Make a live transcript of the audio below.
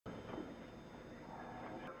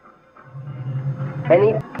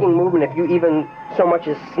Any f***ing movement, if you even so much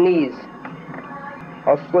as sneeze,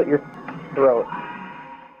 I'll slit your throat.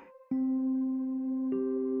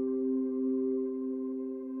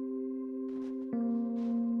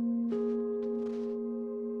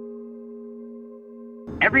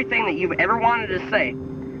 Everything that you've ever wanted to say,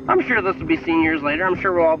 I'm sure this will be seen years later. I'm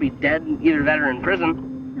sure we'll all be dead, either that or in prison.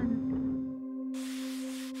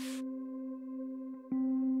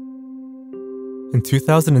 In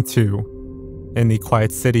 2002, in the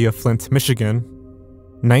quiet city of Flint, Michigan,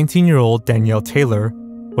 19-year-old Danielle Taylor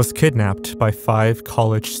was kidnapped by 5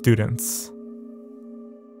 college students.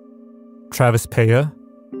 Travis Peya,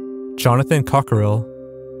 Jonathan Cockerill,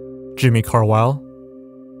 Jimmy Carwile,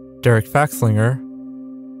 Derek Faxlinger,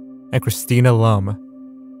 and Christina Lum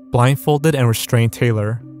blindfolded and restrained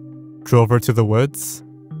Taylor, drove her to the woods,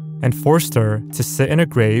 and forced her to sit in a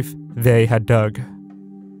grave they had dug.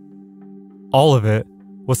 All of it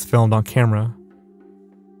was filmed on camera.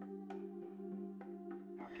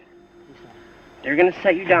 They're gonna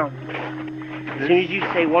set you down. As soon as you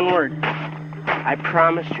say one word, I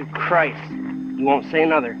promise to Christ, you won't say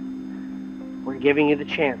another. We're giving you the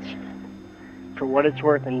chance. For what it's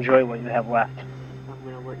worth, enjoy what you have left. I'm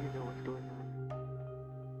gonna let you know what's going on.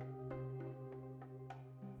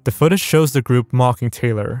 The footage shows the group mocking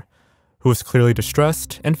Taylor, who was clearly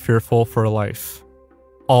distressed and fearful for her life,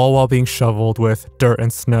 all while being shoveled with dirt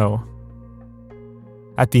and snow.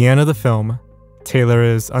 At the end of the film, Taylor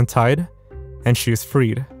is untied and she is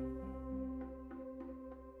freed.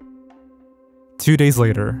 2 days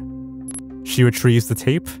later, she retrieves the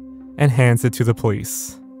tape and hands it to the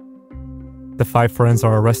police. The 5 friends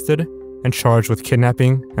are arrested and charged with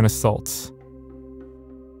kidnapping and assault.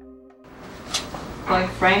 Quite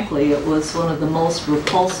frankly, it was one of the most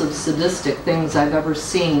repulsive, sadistic things I've ever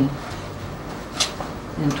seen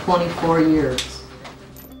in 24 years.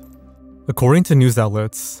 According to news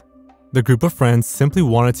outlets, the group of friends simply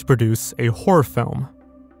wanted to produce a horror film.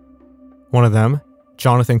 One of them,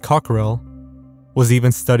 Jonathan Cockerill, was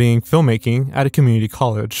even studying filmmaking at a community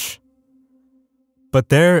college. But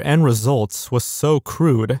their end result was so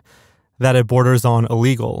crude that it borders on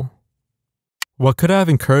illegal. What could have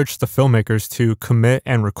encouraged the filmmakers to commit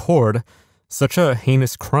and record such a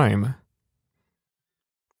heinous crime?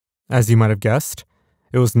 As you might have guessed,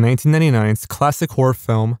 it was 1999's classic horror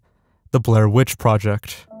film, The Blair Witch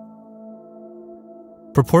Project.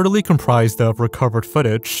 Purportedly comprised of recovered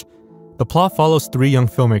footage, the plot follows 3 young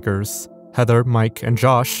filmmakers, Heather, Mike, and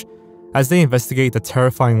Josh, as they investigate the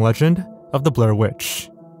terrifying legend of the Blair Witch.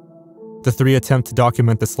 The 3 attempt to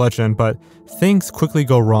document this legend, but things quickly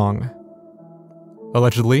go wrong.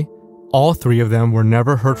 Allegedly, all 3 of them were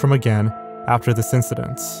never heard from again after this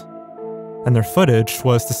incident, and their footage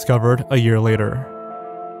was discovered a year later.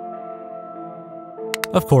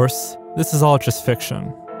 Of course, this is all just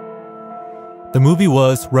fiction. The movie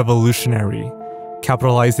was revolutionary,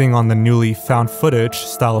 capitalizing on the newly found footage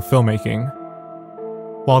style of filmmaking.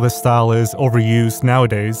 While this style is overused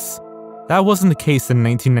nowadays, that wasn't the case in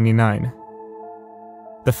 1999.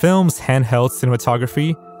 The film's handheld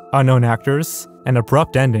cinematography, unknown actors, and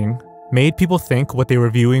abrupt ending made people think what they were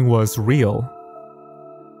viewing was real.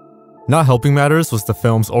 Not helping matters was the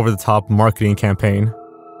film's over-the-top marketing campaign.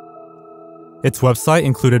 Its website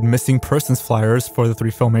included missing persons flyers for the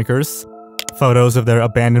 3 filmmakers, photos of their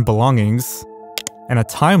abandoned belongings, and a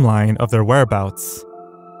timeline of their whereabouts.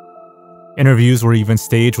 Interviews were even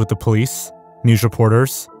staged with the police, news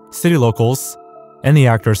reporters, city locals, and the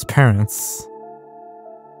actors' parents.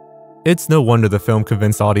 It's no wonder the film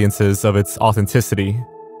convinced audiences of its authenticity.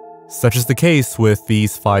 Such is the case with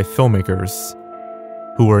these 5 filmmakers,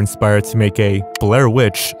 who were inspired to make a Blair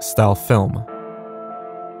Witch-style film.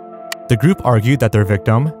 The group argued that their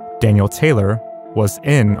victim, Danielle Taylor, was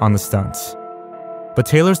in on the stunt. But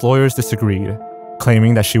Taylor's lawyers disagreed,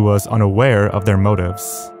 claiming that she was unaware of their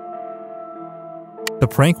motives. The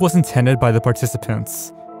prank was intended by the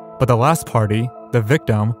participants, but the last party, the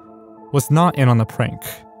victim, was not in on the prank.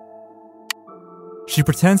 She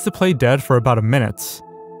pretends to play dead for about a minute.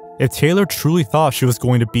 If Taylor truly thought she was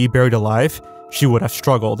going to be buried alive, she would have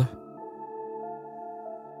struggled.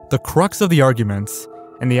 The crux of the argument,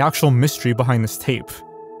 and the actual mystery behind this tape,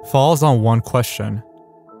 falls on one question.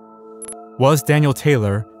 Was Danielle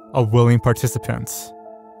Taylor a willing participant?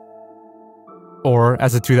 Or,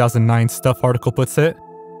 as a 2009 Stuff article puts it,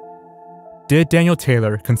 did Danielle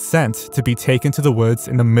Taylor consent to be taken to the woods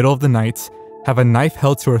in the middle of the night, have a knife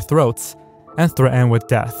held to her throat, and threatened with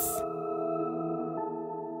death?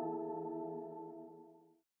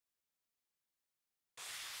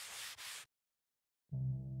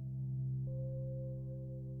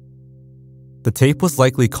 The tape was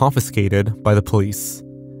likely confiscated by the police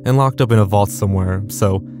and locked up in a vault somewhere,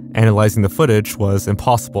 so analyzing the footage was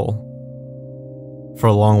impossible. For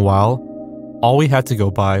a long while, all we had to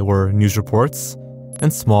go by were news reports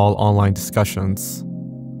and small online discussions.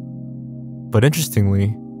 But interestingly,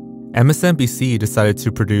 MSNBC decided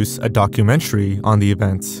to produce a documentary on the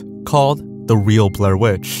event called The Real Blair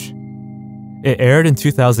Witch. It aired in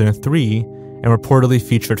 2003 and reportedly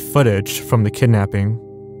featured footage from the kidnapping.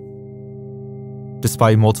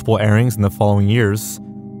 Despite multiple airings in the following years,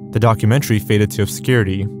 the documentary faded to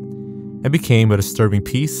obscurity and became a disturbing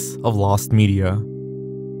piece of lost media.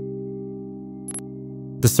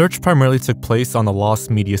 The search primarily took place on the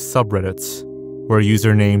Lost Media subreddit, where a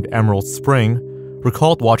user named Emerald Spring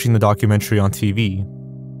recalled watching the documentary on TV,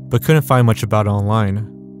 but couldn't find much about it online.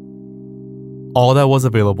 All that was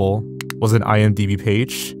available was an IMDb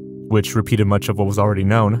page, which repeated much of what was already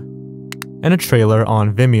known, and a trailer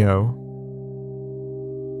on Vimeo.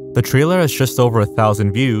 The trailer has just over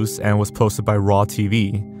 1,000 views and was posted by Raw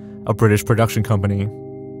TV, a British production company.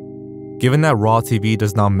 Given that Raw TV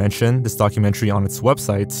does not mention this documentary on its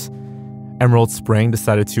website, Emerald Spring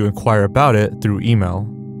decided to inquire about it through email.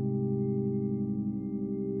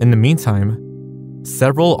 In the meantime,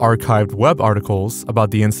 several archived web articles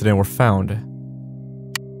about the incident were found,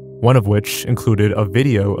 one of which included a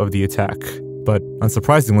video of the attack, but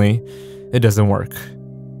unsurprisingly, it doesn't work.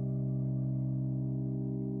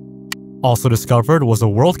 Also discovered was a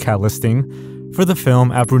WorldCat listing for the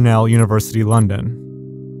film at Brunel University, London.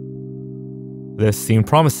 This seemed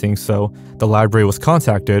promising, so the library was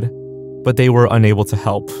contacted, but they were unable to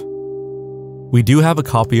help. We do have a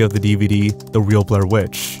copy of the DVD, The Real Blair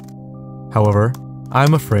Witch. However,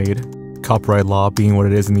 I'm afraid, copyright law being what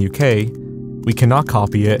it is in the UK, we cannot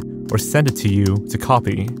copy it or send it to you to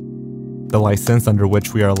copy. The license under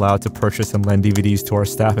which we are allowed to purchase and lend DVDs to our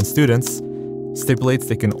staff and students stipulates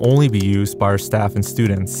they can only be used by our staff and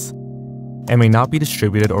students, and may not be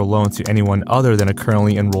distributed or loaned to anyone other than a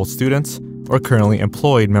currently enrolled student or currently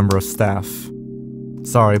employed member of staff.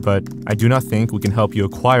 Sorry, but I do not think we can help you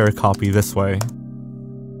acquire a copy this way.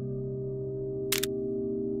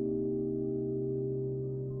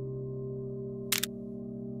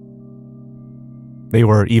 They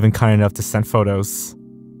were even kind enough to send photos.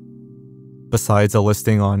 Besides a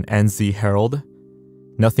listing on NZ Herald,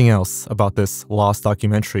 nothing else about this lost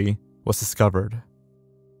documentary was discovered.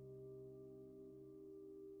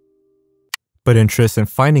 But interest in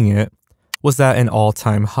finding it was at an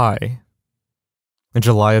all-time high. In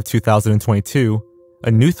July of 2022,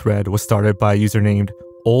 a new thread was started by a user named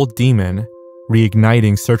Old Demon,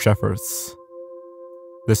 reigniting search efforts.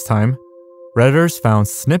 This time, Redditors found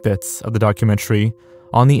snippets of the documentary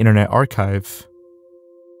on the Internet Archive.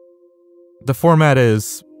 The format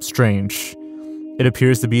is strange. It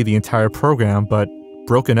appears to be the entire program, but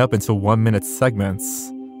broken up into 1-minute segments.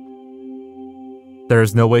 There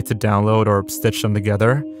is no way to download or stitch them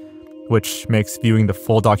together, which makes viewing the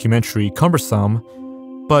full documentary cumbersome,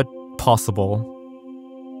 but possible.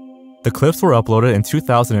 The clips were uploaded in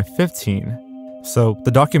 2015, so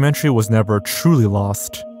the documentary was never truly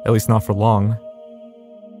lost, at least not for long.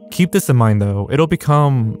 Keep this in mind though, it'll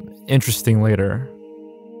become interesting later.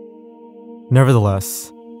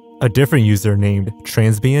 Nevertheless, a different user named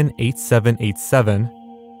Transbian8787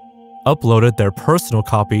 uploaded their personal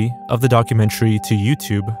copy of the documentary to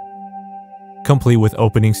YouTube, complete with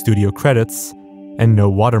opening studio credits and no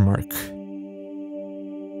watermark.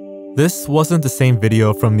 This wasn't the same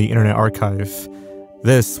video from the Internet Archive.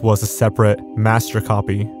 This was a separate master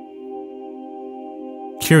copy.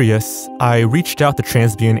 Curious, I reached out to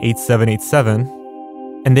Transbian8787,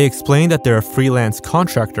 and they explained that they're a freelance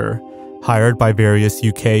contractor hired by various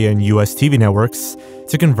UK and US TV networks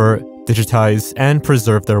to convert, digitize, and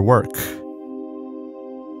preserve their work.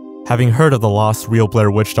 Having heard of the lost Real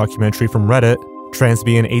Blair Witch documentary from Reddit,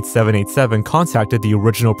 Transbian8787 contacted the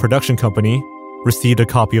original production company, received a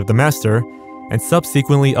copy of the master, and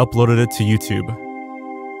subsequently uploaded it to YouTube.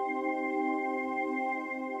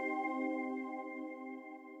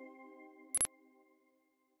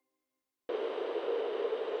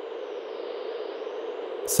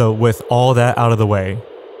 So with all that out of the way,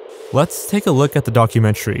 let's take a look at the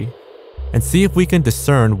documentary and see if we can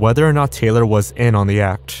discern whether or not Taylor was in on the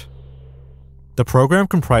act. The program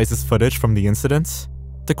comprises footage from the incident,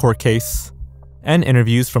 the court case, and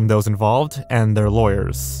interviews from those involved and their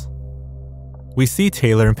lawyers. We see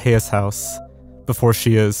Taylor in Paya's house before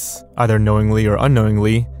she is, either knowingly or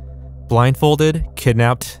unknowingly, blindfolded,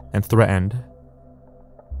 kidnapped, and threatened.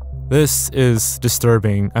 This is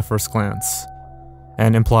disturbing at first glance,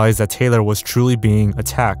 and implies that Taylor was truly being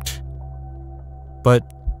attacked. But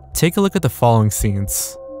Take a look at the following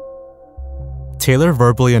scenes. Taylor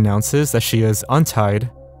verbally announces that she is untied,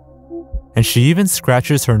 and she even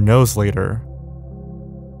scratches her nose later,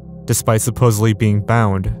 despite supposedly being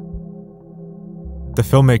bound. The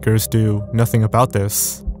filmmakers do nothing about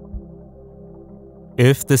this.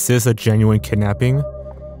 If this is a genuine kidnapping,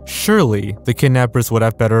 surely the kidnappers would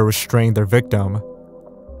have better restrained their victim.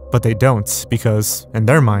 But they don't, because, in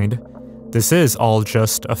their mind, this is all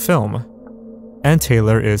just a film, and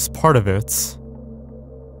Taylor is part of it.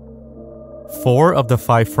 4 of the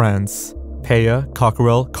 5 friends, Peya,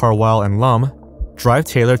 Cockerell, Carwile, and Lum, drive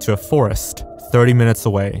Taylor to a forest 30 minutes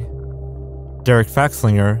away. Derek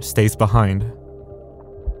Faxlinger stays behind.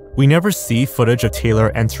 We never see footage of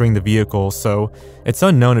Taylor entering the vehicle, so it's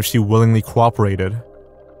unknown if she willingly cooperated.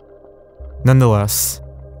 Nonetheless,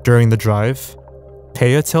 during the drive,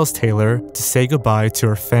 Peya tells Taylor to say goodbye to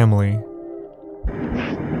her family.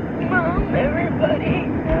 Mom, everybody,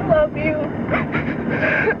 I love you.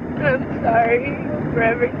 I'm sorry for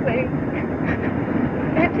everything.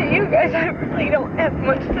 And to you guys, I really don't have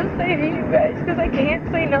much to say to you guys because I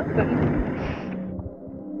can't say nothing.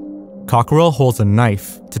 Cockerell holds a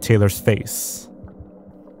knife to Taylor's face.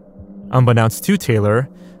 Unbeknownst to Taylor,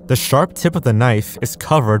 the sharp tip of the knife is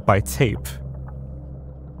covered by tape.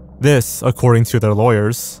 This, according to their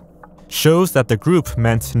lawyers, shows that the group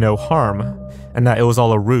meant no harm and that it was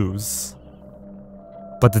all a ruse.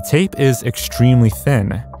 But the tape is extremely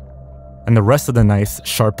thin, and the rest of the knife's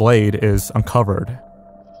sharp blade is uncovered.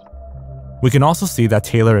 We can also see that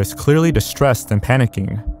Taylor is clearly distressed and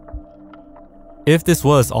panicking. If this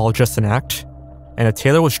was all just an act, and if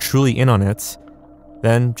Taylor was truly in on it,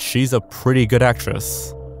 then she's a pretty good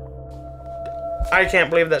actress. I can't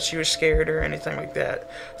believe that she was scared or anything like that.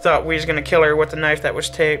 Thought we was gonna kill her with the knife that was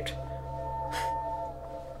taped.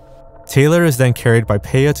 Taylor is then carried by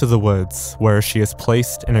Peya to the woods, where she is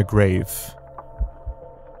placed in a grave.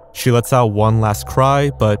 She lets out one last cry,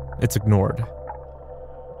 but it's ignored.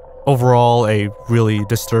 Overall, a really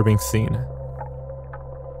disturbing scene.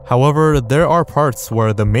 However, there are parts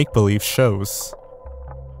where the make-believe shows,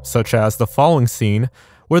 such as the following scene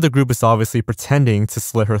where the group is obviously pretending to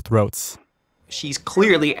slit her throats. She's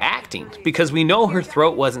clearly acting because we know her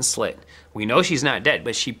throat wasn't slit. We know she's not dead,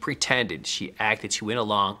 but she pretended, she acted, she went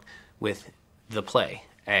along with the play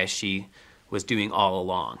as she was doing all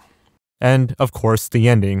along. And, of course, the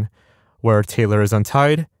ending, where Taylor is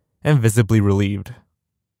untied and visibly relieved.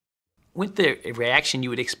 With the reaction you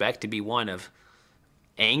would expect to be one of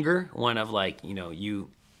anger, one of like, you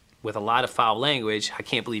with a lot of foul language, I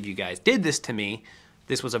can't believe you guys did this to me.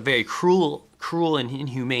 This was a very cruel and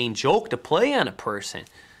inhumane joke to play on a person.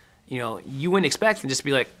 You wouldn't expect them just to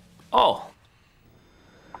be like, oh.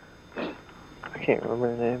 I can't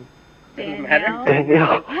remember the name.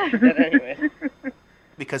 Danielle. Anyway.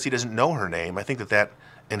 Because he doesn't know her name, I think that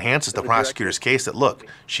enhances the prosecutor's case that, look,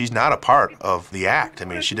 she's not a part of the act. I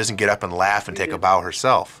mean, she doesn't get up and laugh and take a bow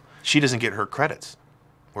herself. She doesn't get her credits,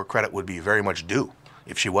 where credit would be very much due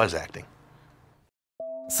if she was acting.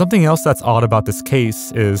 Something else that's odd about this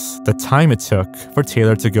case is the time it took for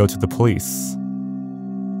Taylor to go to the police.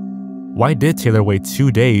 Why did Taylor wait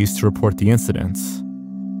 2 days to report the incident?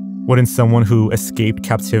 Wouldn't someone who escaped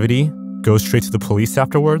captivity go straight to the police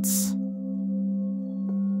afterwards?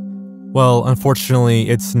 Well, unfortunately,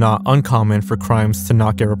 it's not uncommon for crimes to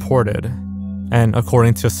not get reported. And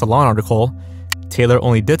according to a Salon article, Taylor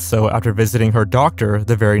only did so after visiting her doctor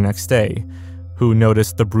the very next day, who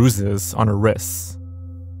noticed the bruises on her wrists.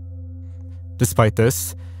 Despite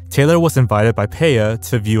this, Taylor was invited by Peya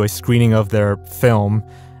to view a screening of their film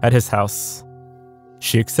at his house.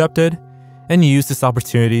 She accepted and used this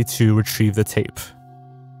opportunity to retrieve the tape.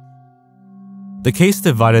 The case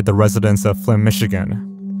divided the residents of Flint, Michigan.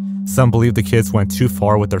 Some believed the kids went too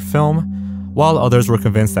far with their film, while others were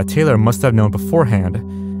convinced that Taylor must have known beforehand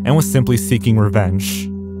and was simply seeking revenge.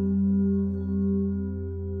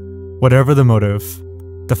 Whatever the motive,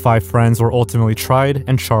 the 5 friends were ultimately tried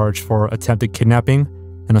and charged for attempted kidnapping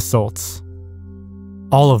and assault.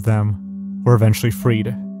 All of them were eventually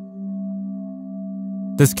freed.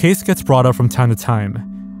 This case gets brought up from time to time,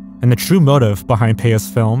 and the true motive behind Peya's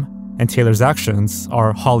film and Taylor's actions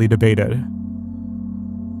are hotly debated.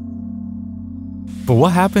 But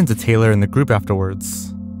what happened to Taylor and the group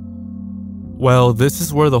afterwards? Well, this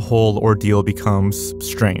is where the whole ordeal becomes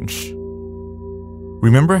strange.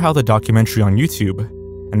 Remember how the documentary on YouTube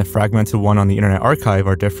and the fragmented one on the Internet Archive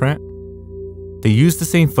are different? They use the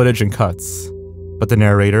same footage and cuts, but the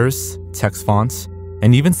narrators, text fonts,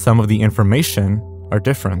 and even some of the information are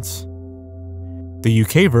different. The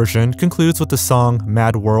UK version concludes with the song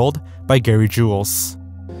Mad World by Gary Jules.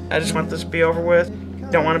 I just want this to be over with.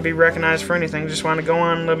 Don't want to be recognized for anything. Just want to go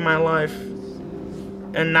on and live my life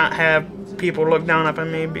and not have people look down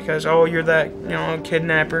upon me because, oh, you're that, you know,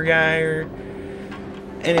 kidnapper guy or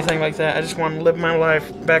anything like that. I just want to live my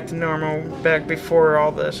life back to normal, back before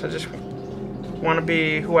all this. I just want to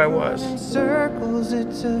be who I was.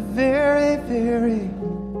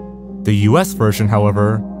 The US version,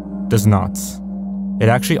 however, does not. It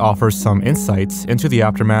actually offers some insights into the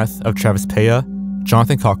aftermath of Travis Peya,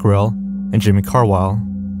 Jonathan Cockrell, and Jimmy Carwile.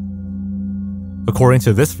 According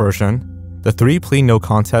to this version, the three plead no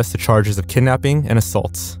contest to charges of kidnapping and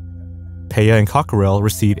assault. Peya and Cockrell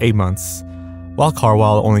receive 8 months, while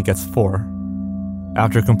Carwile only gets 4.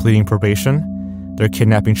 After completing probation, their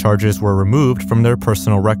kidnapping charges were removed from their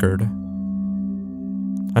personal record.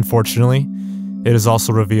 Unfortunately, it is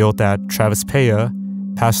also revealed that Travis Peya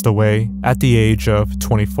passed away at the age of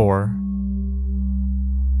 24.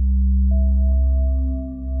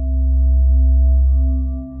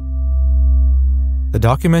 The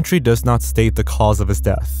documentary does not state the cause of his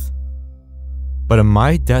death, but a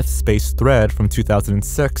My Death Space thread from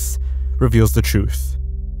 2006 reveals the truth: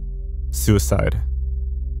 suicide.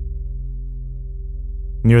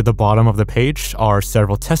 Near the bottom of the page are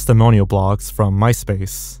several testimonial blogs from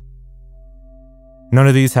MySpace. None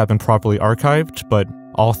of these have been properly archived, but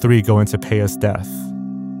all 3 go into Peya's death.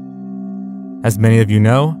 As many of you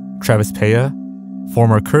know, Travis Peya,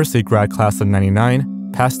 former Kersey grad class of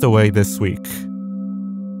 '99, passed away this week.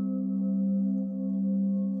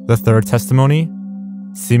 The third testimony,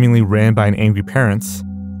 seemingly ran by an angry parent,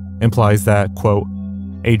 implies that, quote,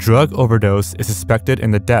 a drug overdose is suspected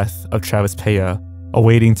in the death of Travis Peya,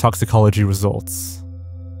 awaiting toxicology results.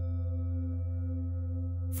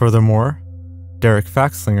 Furthermore, Derek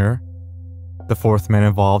Faxlinger, the 4th man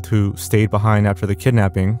involved who stayed behind after the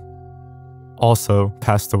kidnapping, also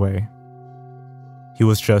passed away. He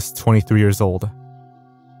was just 23 years old.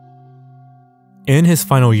 In his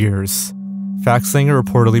final years, Faxlinger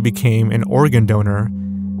reportedly became an organ donor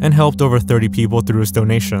and helped over 30 people through his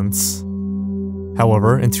donations.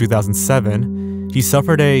 However, in 2007, he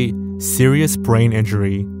suffered a serious brain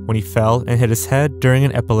injury when he fell and hit his head during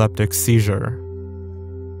an epileptic seizure.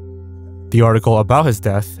 The article about his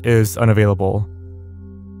death is unavailable,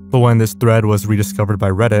 but when this thread was rediscovered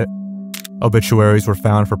by Reddit, obituaries were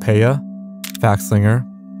found for Peya, Faxlinger,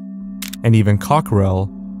 and even Cockrell,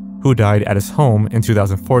 who died at his home in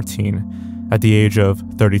 2014 at the age of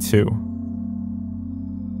 32.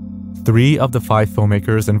 3 of the 5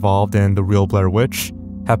 filmmakers involved in The Real Blair Witch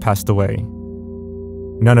have passed away,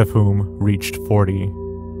 none of whom reached 40.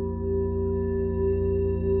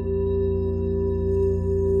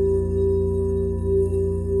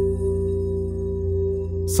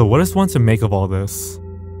 So what is one to make of all this?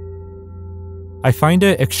 I find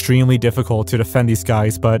it extremely difficult to defend these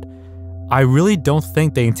guys, but I really don't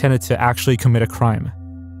think they intended to actually commit a crime.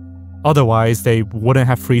 Otherwise, they wouldn't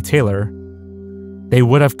have freed Taylor. They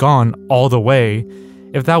would have gone all the way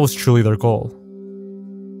if that was truly their goal.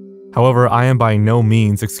 However, I am by no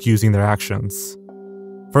means excusing their actions.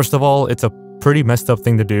 First of all, it's a pretty messed up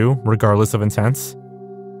thing to do, regardless of intent.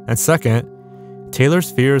 And second, Taylor's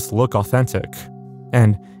fears look authentic,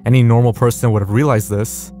 and any normal person would have realized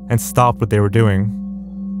this and stopped what they were doing.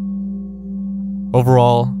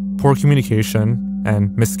 Overall, poor communication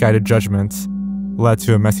and misguided judgment led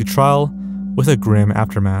to a messy trial with a grim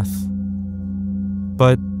aftermath.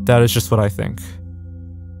 But that is just what I think.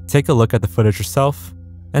 Take a look at the footage yourself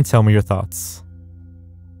and tell me your thoughts.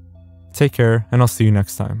 Take care, and I'll see you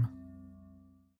next time.